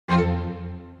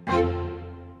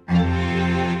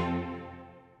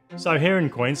So here in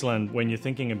Queensland, when you're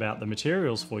thinking about the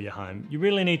materials for your home, you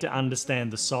really need to understand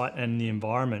the site and the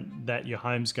environment that your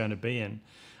home's going to be in.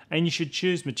 And you should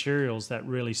choose materials that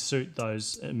really suit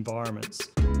those environments.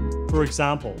 For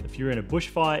example, if you're in a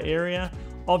bushfire area,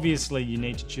 obviously you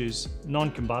need to choose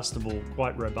non-combustible,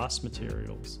 quite robust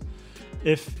materials.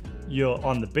 If you're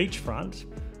on the beachfront,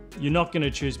 you're not going to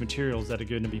choose materials that are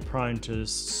going to be prone to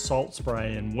salt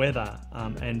spray and weather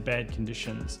and bad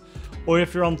conditions. Or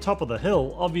if you're on top of the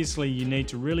hill, obviously you need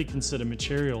to really consider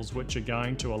materials which are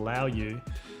going to allow you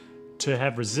to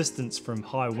have resistance from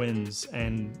high winds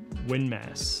and wind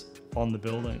mass on the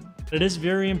building. It is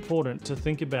very important to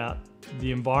think about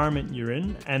the environment you're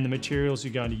in and the materials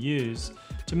you're going to use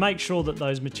to make sure that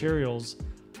those materials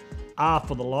are,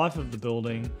 for the life of the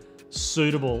building,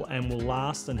 suitable and will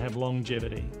last and have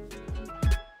longevity.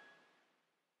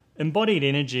 Embodied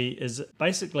energy is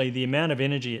basically the amount of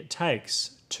energy it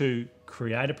takes to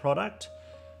create a product,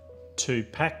 to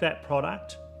pack that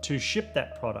product, to ship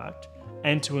that product,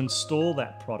 and to install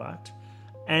that product,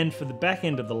 and for the back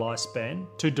end of the lifespan,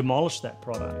 to demolish that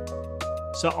product.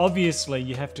 So obviously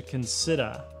you have to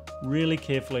consider really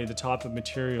carefully the type of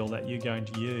material that you're going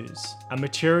to use. A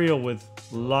material with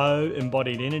low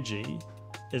embodied energy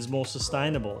is more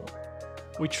sustainable.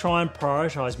 We try and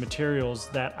prioritise materials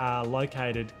that are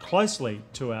located closely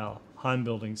to our home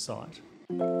building site.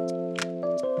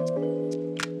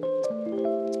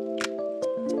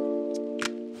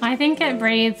 I think at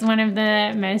Breathe, one of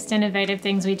the most innovative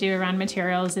things we do around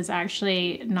materials is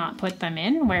actually not put them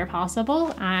in where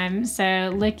possible.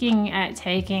 So looking at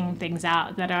taking things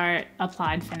out that are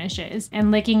applied finishes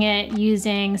and looking at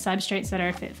using substrates that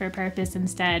are fit for purpose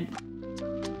instead.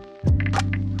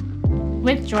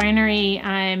 With joinery,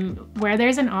 where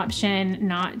there's an option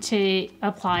not to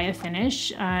apply a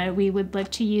finish, we would look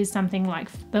to use something like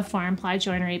the foreign ply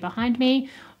joinery behind me,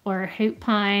 or hoop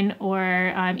pine,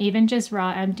 or even just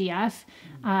raw MDF,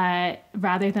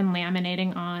 rather than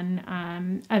laminating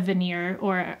on a veneer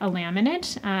or a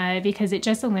laminate, because it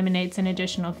just eliminates an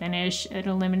additional finish. It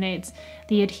eliminates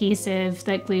the adhesive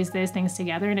that glues those things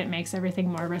together, and it makes everything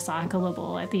more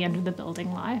recyclable at the end of the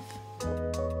building life.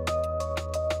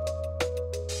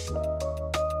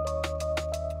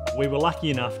 We were lucky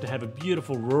enough to have a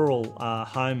beautiful rural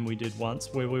home we did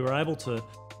once, where we were able to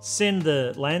send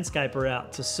the landscaper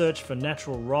out to search for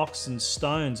natural rocks and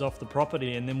stones off the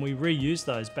property, and then we reused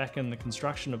those back in the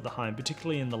construction of the home,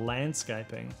 particularly in the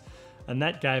landscaping. And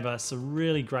that gave us a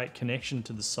really great connection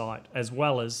to the site, as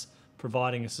well as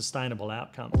providing a sustainable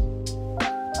outcome.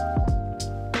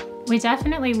 We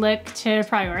definitely look to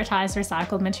prioritize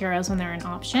recycled materials when they're an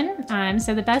option.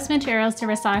 So the best materials to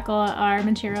recycle are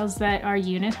materials that are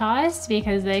unitized,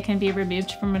 because they can be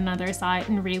removed from another site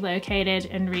and relocated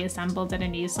and reassembled at a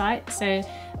new site. So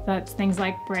that's things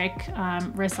like brick,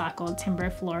 recycled timber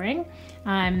flooring.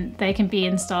 They can be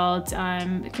installed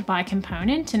by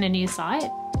component in a new site.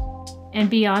 And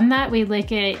beyond that, we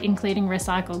look at including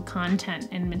recycled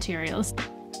content in materials.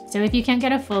 So if you can't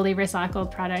get a fully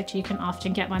recycled product, you can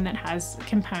often get one that has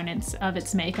components of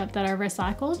its makeup that are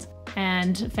recycled.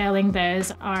 And failing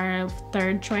those, our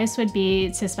third choice would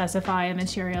be to specify a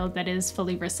material that is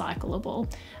fully recyclable.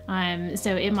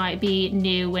 So it might be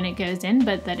new when it goes in,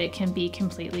 but that it can be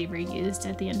completely reused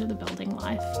at the end of the building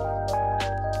life.